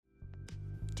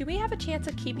Do we have a chance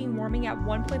of keeping warming at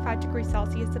 1.5 degrees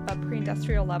Celsius above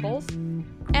pre-industrial levels?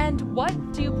 And what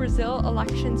do Brazil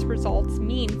elections results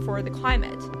mean for the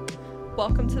climate?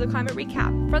 Welcome to the Climate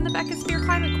Recap from the Beccasphere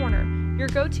Climate Corner, your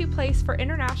go-to place for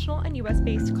international and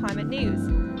US-based climate news.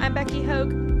 I'm Becky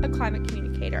Hogue, a climate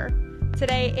communicator.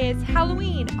 Today is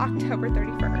Halloween, October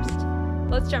 31st.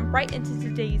 Let's jump right into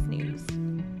today's news.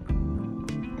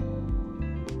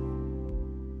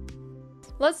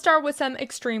 Let's start with some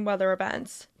extreme weather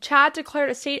events. Chad declared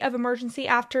a state of emergency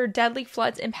after deadly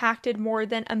floods impacted more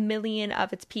than 1 million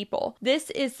of its people. This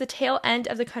is the tail end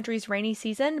of the country's rainy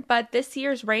season, but this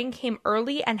year's rain came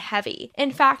early and heavy.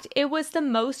 In fact, it was the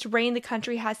most rain the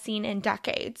country has seen in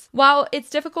decades. While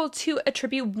it's difficult to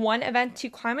attribute one event to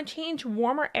climate change,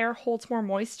 warmer air holds more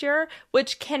moisture,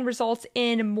 which can result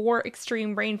in more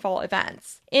extreme rainfall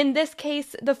events. In this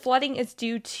case, the flooding is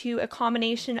due to a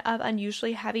combination of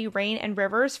unusually heavy rain and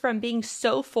rivers from being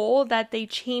so full that they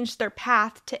changed their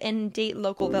path to inundate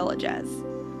local villages.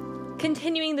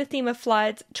 Continuing the theme of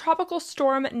floods, Tropical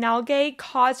Storm Nalgae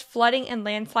caused flooding and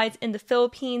landslides in the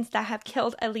Philippines that have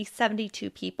killed at least 72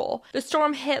 people. The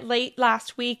storm hit late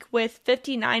last week with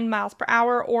 59 miles per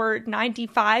hour or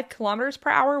 95 kilometers per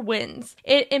hour winds.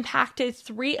 It impacted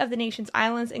 3 of the nation's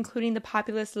islands, including the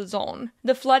populous Luzon.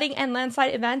 The flooding and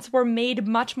landslide events were made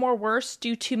much more worse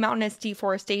due to mountainous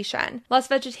deforestation. Less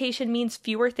vegetation means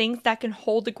fewer things that can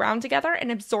hold the ground together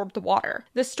and absorb the water.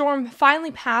 The storm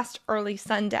finally passed early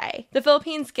Sunday. The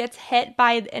Philippines gets hit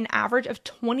by an average of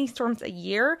 20 storms a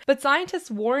year, but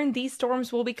scientists warn these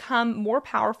storms will become more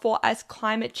powerful as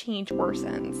climate change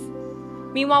worsens.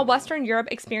 Meanwhile, Western Europe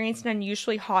experienced an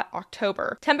unusually hot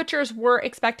October. Temperatures were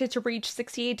expected to reach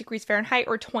 68 degrees Fahrenheit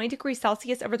or 20 degrees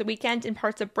Celsius over the weekend in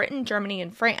parts of Britain, Germany,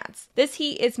 and France. This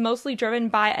heat is mostly driven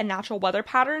by a natural weather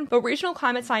pattern, but regional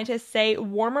climate scientists say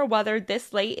warmer weather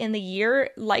this late in the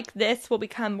year like this will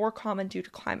become more common due to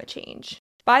climate change.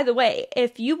 By the way,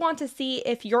 if you want to see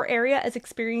if your area is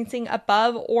experiencing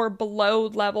above or below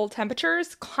level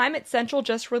temperatures, Climate Central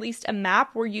just released a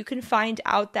map where you can find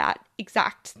out that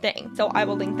exact thing. So I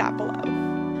will link that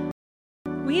below.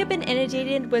 We have been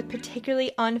inundated with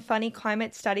particularly unfunny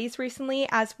climate studies recently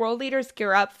as world leaders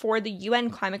gear up for the UN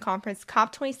climate conference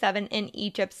COP27 in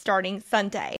Egypt starting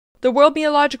Sunday. The World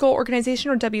Meteorological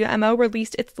Organization, or WMO,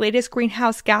 released its latest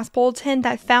greenhouse gas bulletin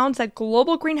that found that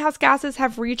global greenhouse gases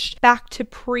have reached back to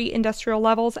pre-industrial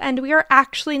levels, and we are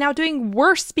actually now doing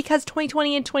worse because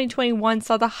 2020 and 2021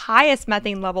 saw the highest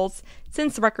methane levels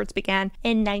since the records began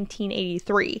in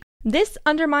 1983. This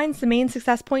undermines the main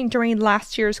success point during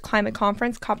last year's climate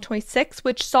conference, COP26,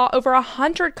 which saw over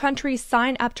 100 countries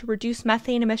sign up to reduce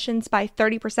methane emissions by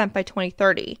 30% by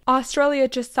 2030. Australia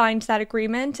just signed that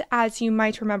agreement, as you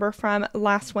might remember from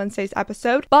last Wednesday's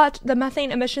episode, but the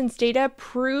methane emissions data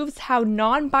proves how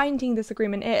non-binding this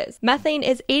agreement is. Methane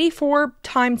is 84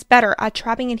 times better at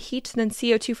trapping in heat than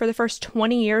CO2 for the first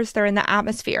 20 years they're in the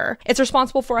atmosphere. It's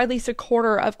responsible for at least a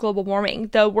quarter of global warming,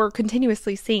 though we're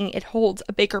continuously seeing it holds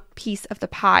a bigger piece of the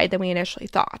pie than we initially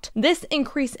thought. This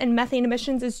increase in methane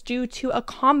emissions is due to a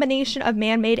combination of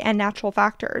man-made and natural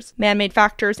factors. Man-made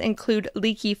factors include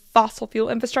leaky fossil fuel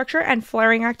infrastructure and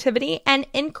flaring activity, and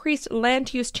increased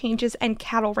land use changes and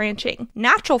cattle ranching.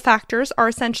 Natural factors are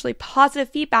essentially positive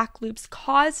feedback loops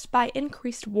caused by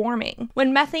increased warming.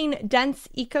 When methane-dense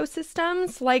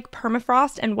ecosystems like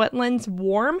permafrost and wetlands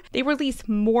warm, they release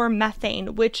more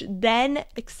methane, which then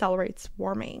accelerates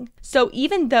warming. So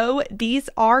even though these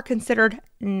are considered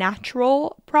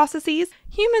natural processes,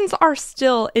 humans are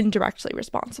still indirectly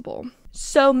responsible.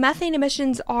 So methane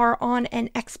emissions are on an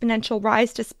exponential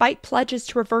rise despite pledges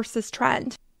to reverse this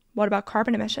trend. What about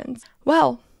carbon emissions?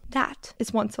 Well, that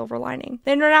is one silver lining.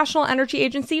 The International Energy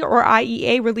Agency, or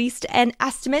IEA, released an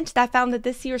estimate that found that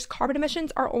this year's carbon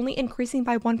emissions are only increasing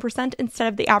by 1% instead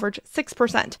of the average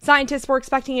 6%. Scientists were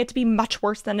expecting it to be much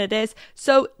worse than it is,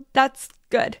 so that's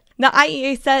good. The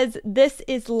IEA says this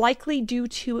is likely due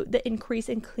to the increase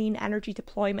in clean energy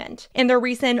deployment. In their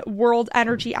recent World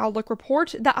Energy Outlook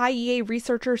report, the IEA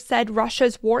researchers said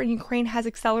Russia's war in Ukraine has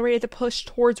accelerated the push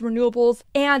towards renewables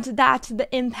and that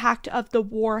the impact of the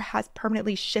war has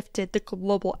permanently shifted the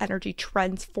global energy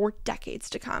trends for decades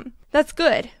to come. That's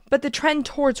good, but the trend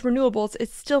towards renewables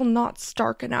is still not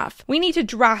stark enough. We need to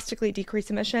drastically decrease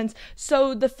emissions,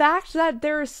 so the fact that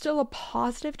there is still a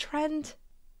positive trend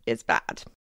is bad.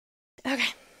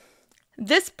 Okay,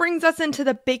 This brings us into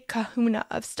the big kahuna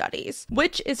of studies,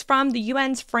 which is from the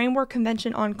UN's Framework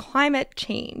Convention on Climate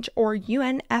Change, or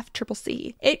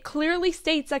UNFCCC. It clearly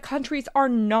states that countries are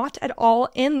not at all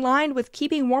in line with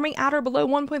keeping warming at or below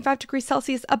 1.5 degrees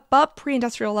Celsius above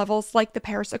pre-industrial levels like the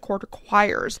Paris Accord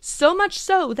requires. So much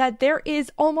so that there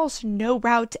is almost no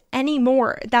route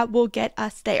anymore that will get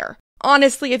us there.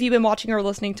 Honestly, if you've been watching or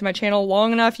listening to my channel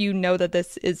long enough, you know that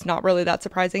this is not really that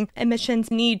surprising. Emissions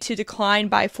need to decline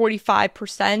by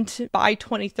 45% by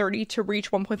 2030 to reach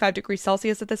 1.5 degrees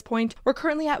Celsius at this point. We're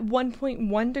currently at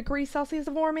 1.1 degrees Celsius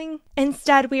of warming.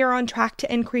 Instead, we are on track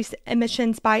to increase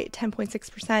emissions by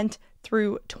 10.6%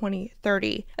 through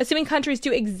 2030. Assuming countries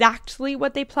do exactly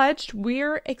what they pledged,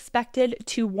 we're expected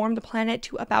to warm the planet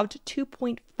to about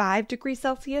 2.5 degrees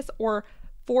Celsius or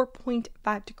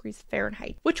 4.5 degrees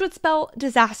Fahrenheit, which would spell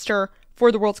disaster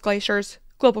for the world's glaciers,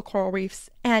 global coral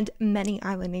reefs, and many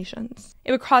island nations.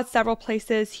 It would cause several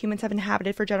places humans have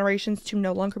inhabited for generations to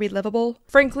no longer be livable.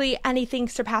 Frankly, anything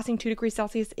surpassing 2 degrees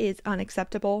Celsius is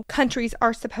unacceptable. Countries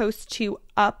are supposed to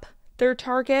up their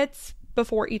targets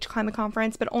before each climate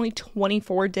conference, but only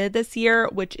 24 did this year,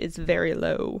 which is very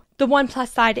low. The one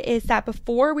plus side is that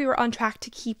before we were on track to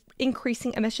keep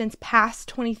increasing emissions past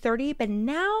 2030, but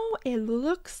now it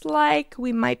looks like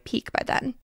we might peak by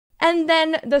then. And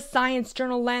then the science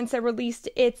journal Lancet released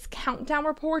its countdown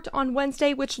report on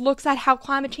Wednesday, which looks at how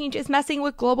climate change is messing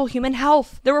with global human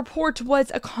health. The report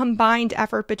was a combined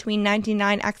effort between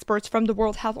 99 experts from the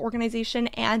World Health Organization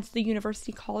and the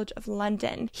University College of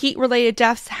London. Heat-related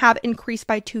deaths have increased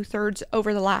by 2/3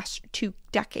 over the last 2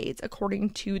 decades, according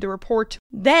to the report.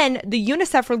 Then the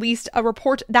UNICEF released a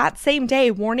report that same day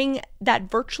warning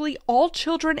that virtually all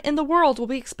children in the world will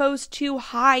be exposed to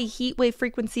high heat wave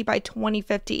frequency by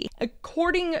 2050.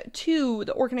 According to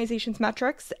the organization's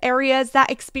metrics, areas that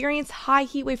experience high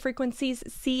heat wave frequencies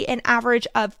see an average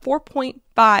of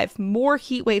 4.5 more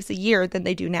heat waves a year than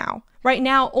they do now. Right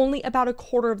now, only about a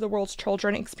quarter of the world's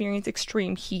children experience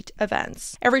extreme heat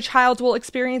events. Every child will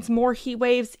experience more heat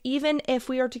waves, even if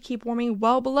we are to keep warming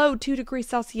well below 2 degrees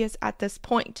Celsius at this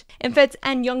point. Infants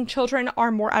and young children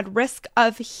are more at risk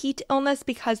of heat illness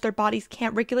because their bodies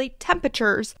can't regulate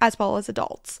temperatures as well as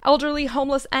adults. Elderly,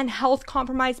 homeless, and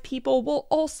health-compromised people will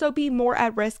also be more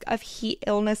at risk of heat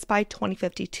illness by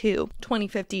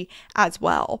 2050 as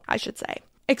well, I should say.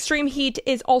 Extreme heat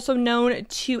is also known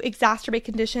to exacerbate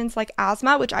conditions like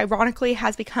asthma, which ironically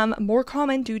has become more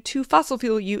common due to fossil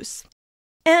fuel use.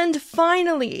 And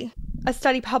finally, a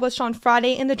study published on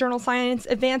Friday in the journal Science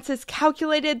Advances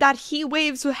calculated that heat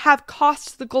waves have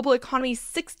cost the global economy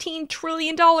 $16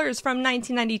 trillion from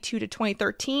 1992 to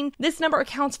 2013. This number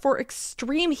accounts for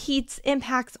extreme heat's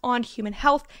impacts on human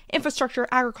health, infrastructure,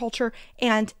 agriculture,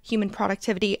 and human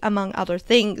productivity, among other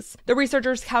things. The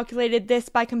researchers calculated this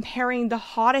by comparing the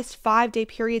hottest 5-day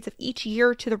periods of each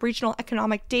year to the regional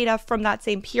economic data from that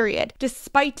same period.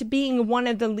 Despite being one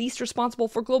of the least responsible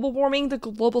for global warming, the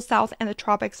global south and the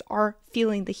tropics are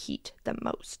feeling the heat the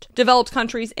most. Developed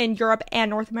countries in Europe and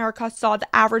North America saw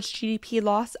the average GDP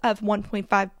loss of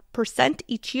 1.5%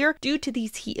 each year due to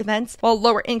these heat events, while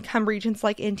lower income regions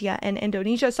like India and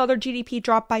Indonesia saw their GDP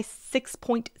drop by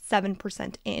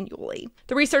 6.7% annually.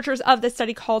 The researchers of this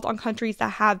study called on countries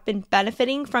that have been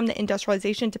benefiting from the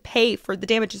industrialization to pay for the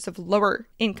damages of lower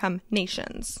income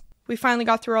nations. We finally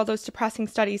got through all those depressing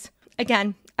studies.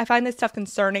 Again, I find this stuff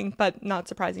concerning, but not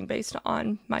surprising based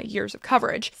on my years of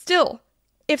coverage. Still,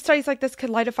 if studies like this could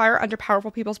light a fire under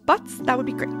powerful people's butts, that would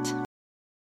be great.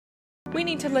 We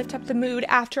need to lift up the mood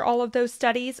after all of those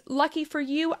studies. Lucky for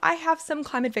you, I have some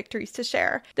climate victories to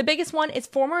share. The biggest one is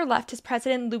former leftist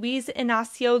President Luiz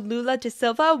Inácio Lula da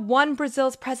Silva won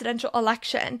Brazil's presidential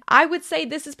election. I would say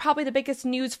this is probably the biggest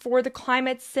news for the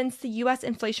climate since the U.S.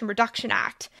 Inflation Reduction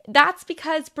Act. That's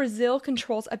because Brazil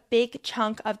controls a big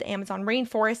chunk of the Amazon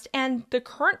rainforest, and the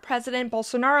current president,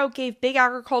 Bolsonaro, gave big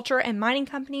agriculture and mining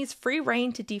companies free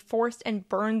rein to deforest and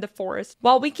burn the forest,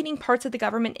 while weakening parts of the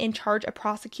government in charge of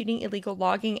prosecuting illegal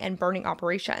logging and burning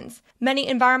operations. Many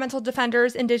environmental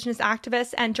defenders, indigenous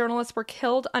activists, and journalists were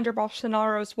killed under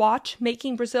Bolsonaro's watch,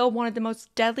 making Brazil one of the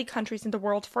most deadly countries in the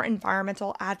world for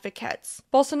environmental advocates.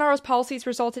 Bolsonaro's policies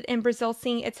resulted in Brazil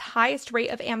seeing its highest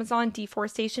rate of Amazon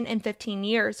deforestation in 15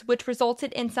 years, which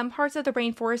resulted in some parts of the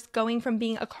rainforest going from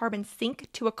being a carbon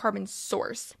sink to a carbon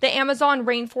source. The Amazon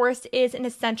rainforest is an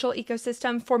essential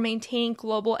ecosystem for maintaining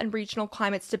global and regional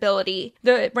climate stability.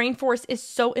 The rainforest is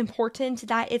so important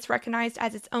that it's recognized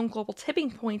as its own global tipping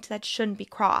point that shouldn't be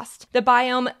crossed. The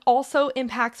biome also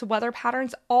impacts weather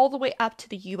patterns all the way up to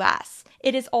the US.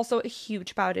 It is also a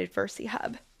huge biodiversity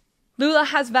hub. Lula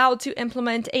has vowed to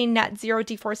implement a net zero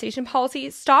deforestation policy,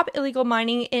 stop illegal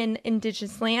mining in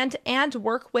indigenous land, and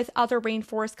work with other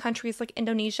rainforest countries like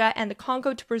Indonesia and the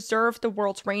Congo to preserve the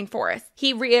world's rainforests.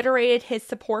 He reiterated his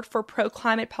support for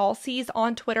pro-climate policies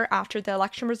on Twitter after the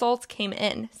election results came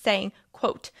in, saying,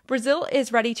 quote, Brazil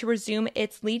is ready to resume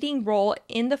its leading role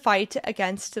in the fight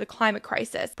against the climate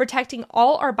crisis, protecting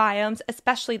all our biomes,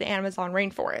 especially the Amazon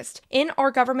rainforest. In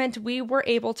our government, we were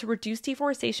able to reduce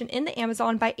deforestation in the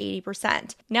Amazon by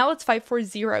 80%. Now let's fight for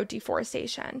zero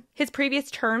deforestation. His previous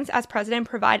terms as president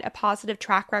provide a positive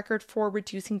track record for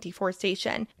reducing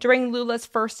deforestation. During Lula's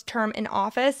first term in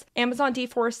office, Amazon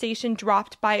deforestation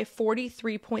dropped by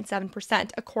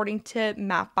 43.7%, according to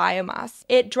Map Biomass.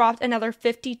 It dropped another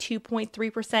 52.3%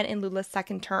 in Lula's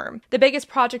second term. The biggest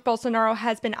project Bolsonaro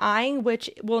has been eyeing, which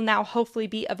will now hopefully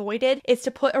be avoided, is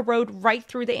to put a road right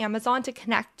through the Amazon to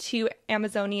connect to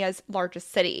Amazonia's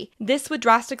largest city. This would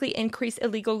drastically increase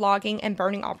illegal logging and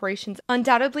burning operations,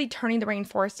 undoubtedly turning the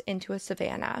rainforest into a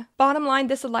savanna. Bottom line,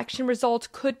 this election result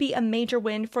could be a major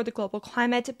win for the global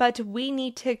climate, but we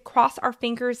need to cross our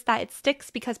fingers that it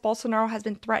sticks because Bolsonaro has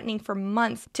been threatening for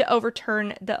months to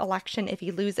overturn the election if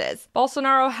he loses.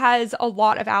 Bolsonaro has a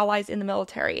lot of allies in the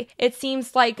military. It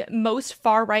seems like most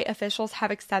far-right officials have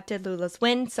accepted Lula's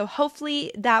win, so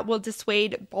hopefully that will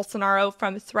dissuade Bolsonaro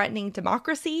from threatening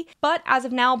democracy. But as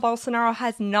of now, Bolsonaro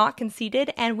has not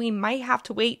conceded, and we might have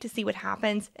to wait to see what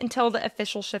happens until the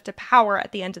official shift of power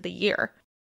at the end of the year.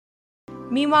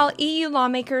 Meanwhile, EU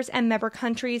lawmakers and member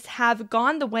countries have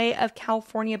gone the way of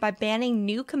California by banning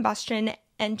new combustion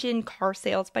engine car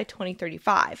sales by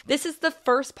 2035. This is the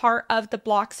first part of the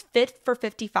bloc's Fit for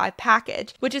 55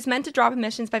 package, which is meant to drop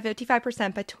emissions by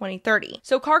 55% by 2030.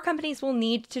 So car companies will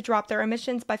need to drop their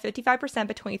emissions by 55%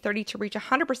 by 2030 to reach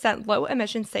 100% low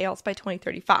emission sales by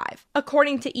 2035.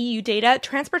 According to EU data,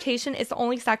 transportation is the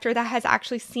only sector that has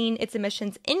actually seen its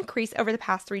emissions increase over the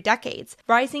past 3 decades,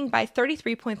 rising by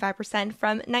 33.5%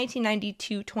 from 1990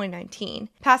 to 2019.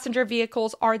 Passenger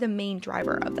vehicles are the main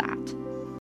driver of that.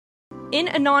 In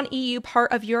a non-EU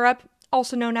part of Europe,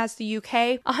 also known as the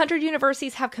UK, 100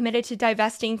 universities have committed to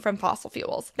divesting from fossil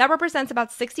fuels. That represents about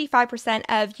 65%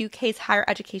 of UK's higher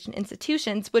education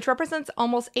institutions, which represents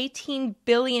almost £18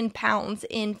 billion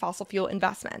in fossil fuel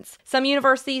investments. Some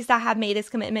universities that have made this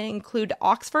commitment include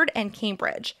Oxford and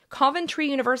Cambridge. Coventry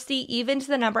University evened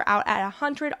the number out at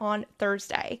 100 on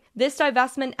Thursday. This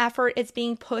divestment effort is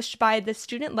being pushed by the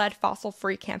student-led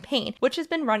fossil-free campaign, which has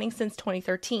been running since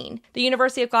 2013. The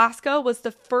University of Glasgow was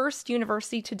the first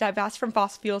university to divest from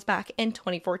fossil fuels back in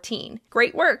 2014.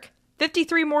 Great work!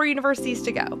 53 more universities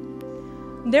to go.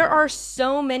 There are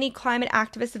so many climate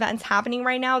activist events happening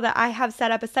right now that I have set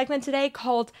up a segment today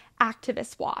called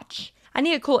Activist Watch. I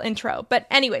need a cool intro, but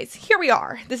anyways, here we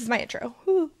are. This is my intro.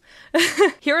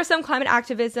 Here are some climate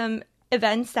activism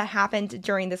events that happened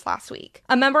during this last week.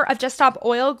 A member of Just Stop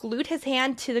Oil glued his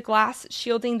hand to the glass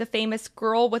shielding the famous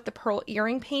girl with the pearl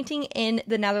earring painting in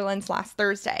the Netherlands last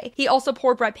Thursday. He also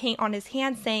poured red paint on his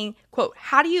hand saying, quote,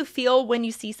 "How do you feel when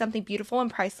you see something beautiful and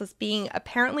priceless being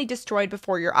apparently destroyed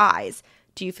before your eyes?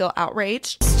 Do you feel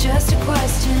outraged?" It's just a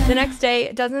question. The next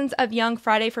day, dozens of young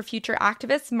Friday for Future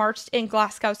activists marched in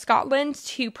Glasgow, Scotland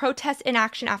to protest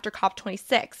inaction after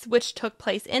COP26, which took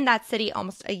place in that city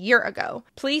almost a year ago.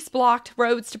 Police blocked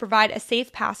roads to provide a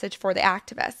safe passage for the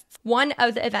activists. One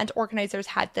of the event organizers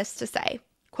had this to say,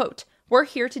 quote, "We're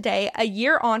here today, a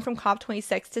year on from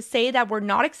COP26, to say that we're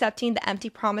not accepting the empty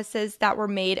promises that were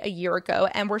made a year ago,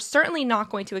 and we're certainly not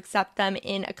going to accept them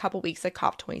in a couple weeks at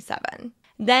COP27.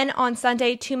 Then on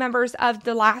Sunday, 2 members of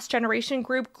the Last Generation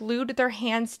group glued their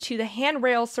hands to the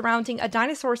handrail surrounding a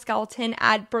dinosaur skeleton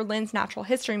at Berlin's Natural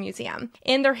History Museum.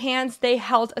 In their hands, they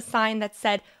held a sign that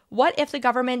said, "What if the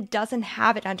government doesn't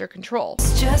have it under control?"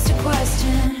 It's just a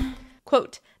question.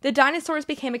 Quote, "The dinosaurs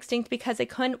became extinct because they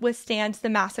couldn't withstand the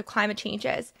massive climate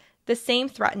changes. The same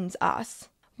threatens us."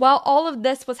 While all of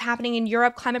this was happening in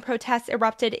Europe, climate protests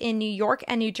erupted in New York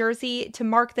and New Jersey to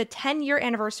mark the 10-year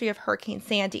anniversary of Hurricane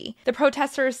Sandy. The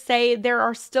protesters say there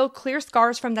are still clear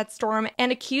scars from that storm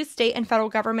and accuse state and federal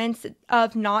governments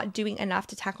of not doing enough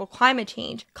to tackle climate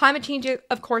change. Climate change,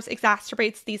 of course,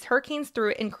 exacerbates these hurricanes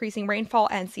through increasing rainfall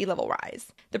and sea level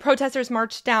rise. The protesters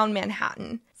marched down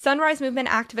Manhattan. Sunrise Movement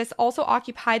activists also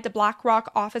occupied the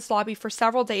BlackRock office lobby for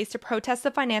several days to protest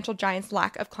the financial giant's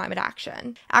lack of climate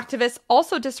action. Activists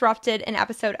also disrupted an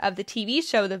episode of the TV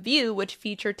show The View, which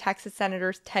featured Texas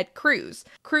Senator Ted Cruz.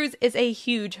 Cruz is a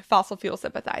huge fossil fuel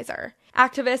sympathizer.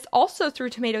 Activists also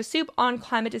threw tomato soup on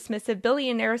climate-dismissive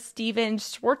billionaire Steven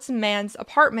Schwarzman's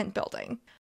apartment building.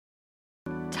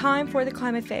 Time for the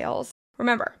climate fails.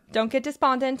 Remember, don't get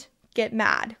despondent, get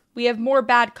mad. We have more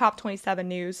bad COP27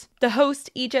 news. The host,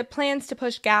 Egypt, plans to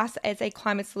push gas as a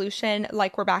climate solution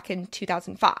like we're back in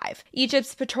 2005.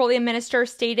 Egypt's petroleum minister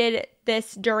stated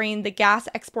this during the Gas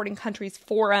Exporting Countries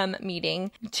Forum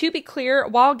meeting. To be clear,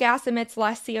 while gas emits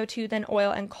less CO2 than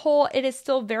oil and coal, it is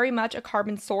still very much a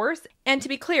carbon source. And to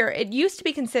be clear, it used to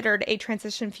be considered a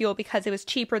transition fuel because it was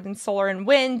cheaper than solar and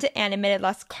wind and emitted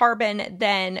less carbon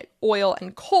than oil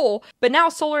and coal. But now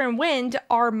solar and wind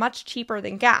are much cheaper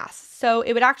than gas. So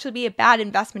it would actually be a bad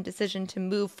investment decision to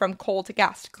move from coal to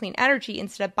gas to clean energy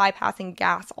instead of bypassing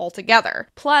gas altogether.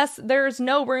 Plus, there's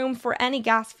no room for any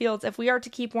gas fields if we are to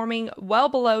keep warming well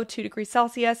below 2 degrees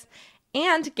Celsius.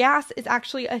 And gas is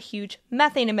actually a huge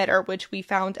methane emitter, which we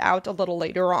found out a little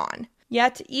later on.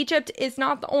 Yet, Egypt is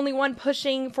not the only one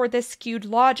pushing for this skewed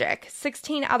logic.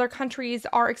 16 other countries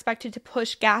are expected to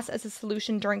push gas as a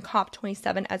solution during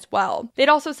COP27 as well. They'd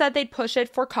also said they'd push it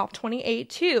for COP28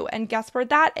 too, and guess where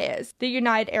that is? The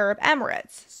United Arab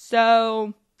Emirates.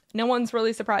 So no one's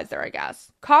really surprised there, I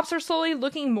guess. COPs are slowly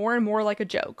looking more and more like a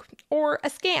joke, or a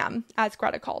scam, as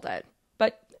Greta called it.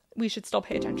 But we should still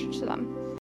pay attention to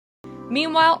them.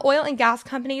 Meanwhile, oil and gas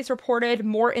companies reported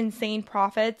more insane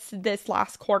profits this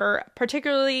last quarter,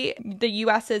 particularly the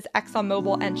US's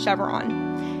ExxonMobil and Chevron.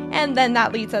 And then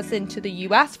that leads us into the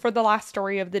US for the last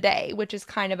story of the day, which is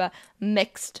kind of a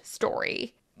mixed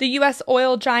story. The U.S.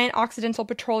 oil giant Occidental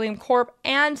Petroleum Corp.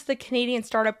 And the Canadian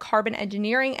startup Carbon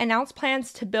Engineering announced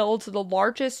plans to build the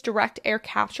largest direct air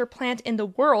capture plant in the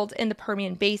world in the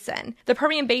Permian Basin. The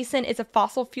Permian Basin is a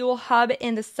fossil fuel hub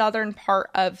in the southern part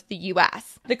of the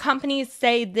U.S. The companies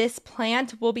say this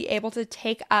plant will be able to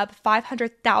take up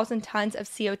 500,000 tons of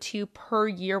CO2 per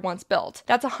year once built.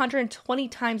 That's 120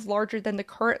 times larger than the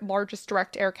current largest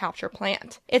direct air capture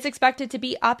plant. It's expected to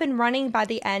be up and running by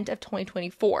the end of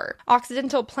 2024.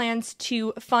 Occidental plans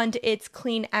to fund its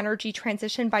clean energy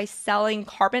transition by selling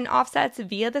carbon offsets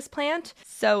via this plant,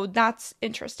 so that's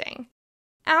interesting.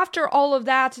 After all of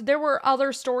that, there were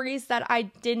other stories that I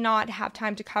did not have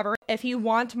time to cover. If you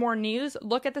want more news,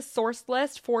 look at the source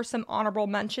list for some honorable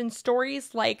mention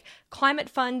stories like Climate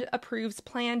Fund approves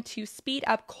plan to speed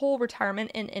up coal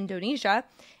retirement in Indonesia,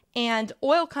 and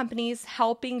oil companies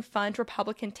helping fund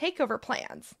Republican takeover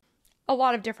plans. A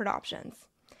lot of different options.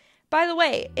 By the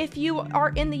way, if you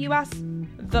are in the US,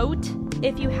 vote.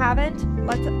 If you haven't,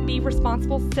 let's be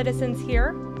responsible citizens here.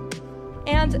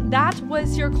 And that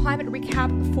was your climate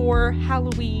recap for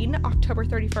Halloween, October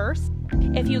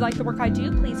 31st. If you like the work I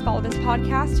do, please follow this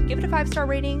podcast, give it a 5-star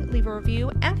rating, leave a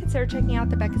review, and consider checking out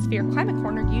the Beccasphere Climate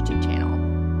Corner YouTube channel.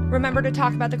 Remember to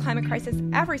talk about the climate crisis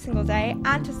every single day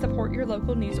and to support your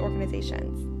local news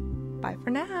organizations. Bye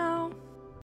for now.